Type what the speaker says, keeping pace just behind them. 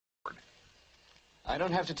I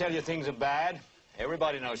don't have to tell you things are bad.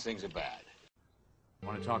 Everybody knows things are bad. I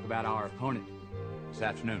want to talk about our opponent this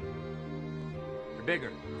afternoon. They're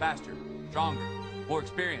bigger, faster, stronger, more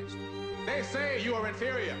experienced. They say you are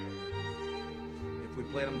inferior. If we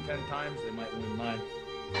played them 10 times, they might win 9.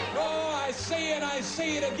 Oh, I say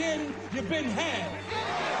it again. You've been had.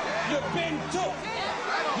 You've been took.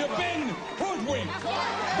 You've been hoodwinked.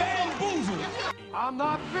 Bamboozled. I'm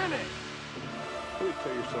not finished. Let me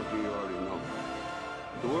tell you something you already know.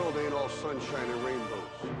 The world ain't all sunshine and rainbows.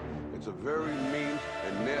 It's a very mean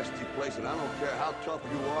and nasty place, and I don't care how tough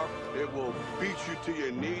you are, it will beat you to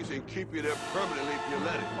your knees and keep you there permanently if you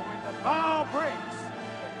let it. But when the bow breaks,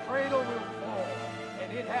 the cradle will fall,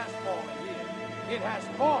 and it has fallen here. It has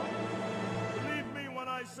fallen. Believe me when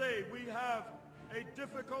I say we have a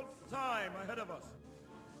difficult time ahead of us.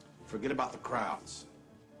 Forget about the crowds,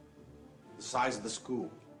 the size of the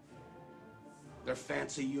school, their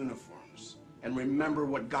fancy uniforms, and remember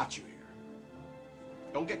what got you here.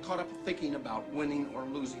 Don't get caught up thinking about winning or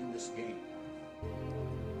losing this game.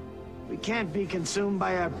 We can't be consumed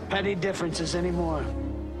by our petty differences anymore.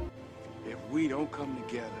 If we don't come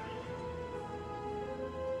together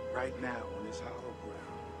right now on this hollow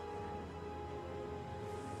ground,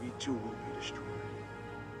 we too will be destroyed.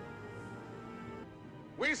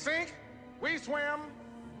 We sink, we swim,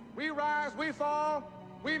 we rise, we fall,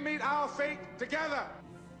 we meet our fate together.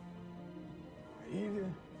 Either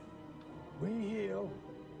we heal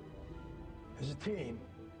as a team,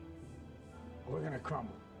 or we're gonna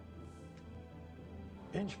crumble.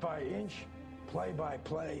 Inch by inch, play by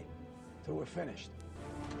play, till we're finished.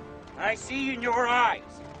 I see in your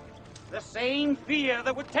eyes the same fear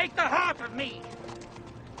that would take the heart of me.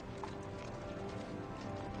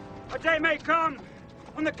 A day may come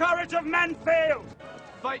when the courage of men fails.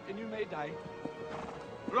 Fight and you may die.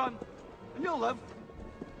 Run and you'll live.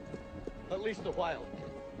 At least a while.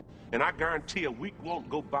 And I guarantee a week won't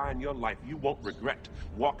go by in your life you won't regret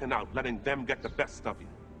walking out, letting them get the best of you.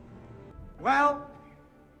 Well,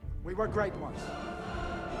 we were great once.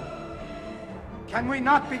 Can we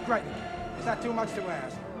not be great again? Is that too much to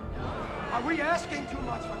ask? Are we asking too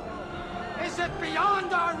much from them? Is it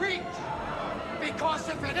beyond our reach? Because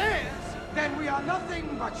if it is, then we are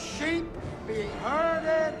nothing but sheep being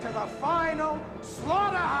herded to the final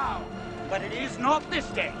slaughterhouse. But it is not this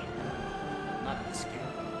day. Not this game.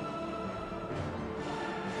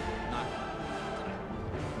 Not tonight.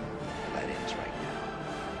 That ends right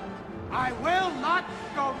now. I will not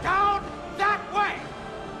go down that way.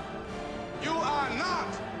 You are not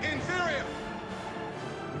inferior.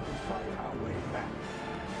 We can fight our way back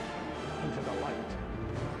into the light.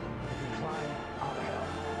 We can climb out of hell.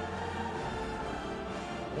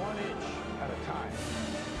 1 inch at a time.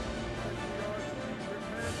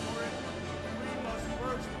 Prepare for it. We must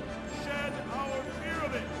first shed our fear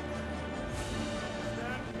of it.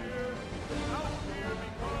 Stand here without fear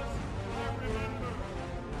because I remember.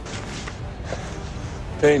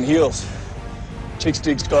 Pain heals. Chicks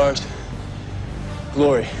dig scars.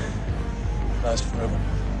 Glory lasts forever.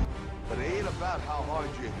 But it ain't about how hard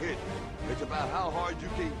you hit. It's about how hard you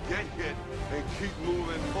can get hit and keep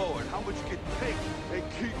moving forward. How much you can take and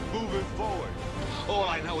keep moving forward. All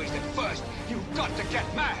I know is that first, you've got to get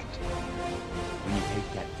mad. When you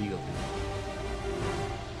take that field,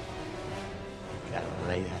 you gotta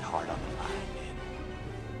lay that heart on the line, man.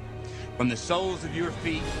 From the soles of your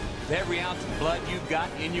feet, with every ounce of blood you've got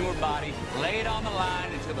in your body, lay it on the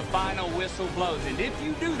line until the final whistle blows. And if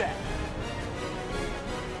you do that,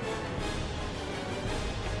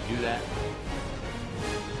 you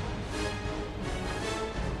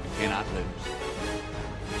cannot lose.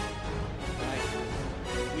 Tonight,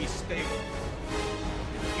 we stay.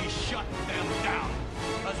 We shut them down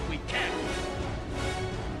because we can.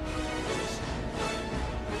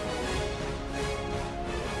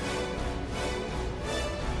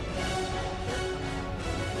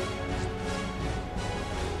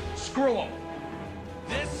 Screw them.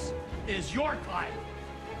 This is your time.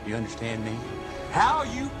 You understand me? How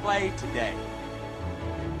you play today,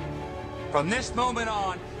 from this moment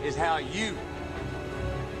on, is how you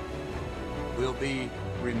will be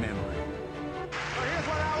remembered. So here's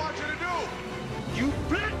what I want you to do. You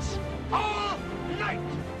blitz all night.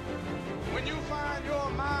 When you find your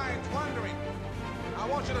mind wandering, I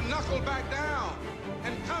want you to knuckle back down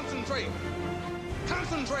and concentrate.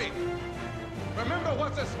 Concentrate. Remember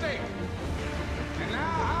what's at stake. And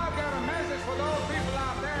now I've got a message for those people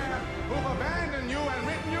out there who've abandoned you and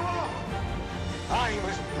written you off. I'm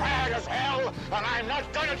as mad as hell, and I'm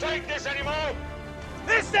not gonna take this anymore.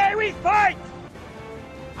 This day we fight.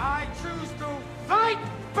 I choose to fight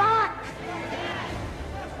back.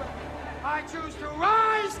 I I choose to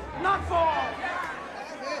rise, not fall.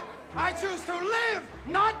 I choose to live,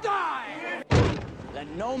 not die. Let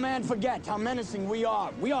no man forget how menacing we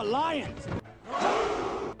are. We are lions.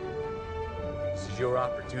 This is your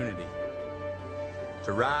opportunity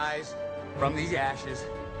to rise from these ashes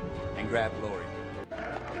and grab glory.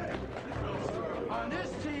 On this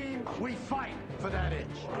team, we fight for that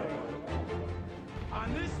inch.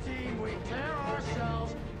 On this team, we tear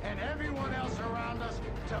ourselves and everyone else around us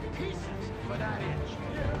to pieces for that inch.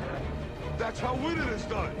 That's how winning is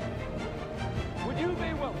done. Would you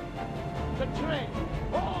be willing to trade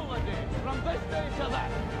all the days from this day to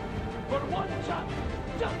that for one chance,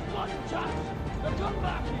 just one chance, to come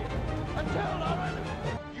back here and tell our enemies?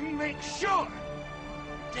 You make sure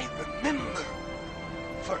they remember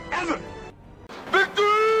forever.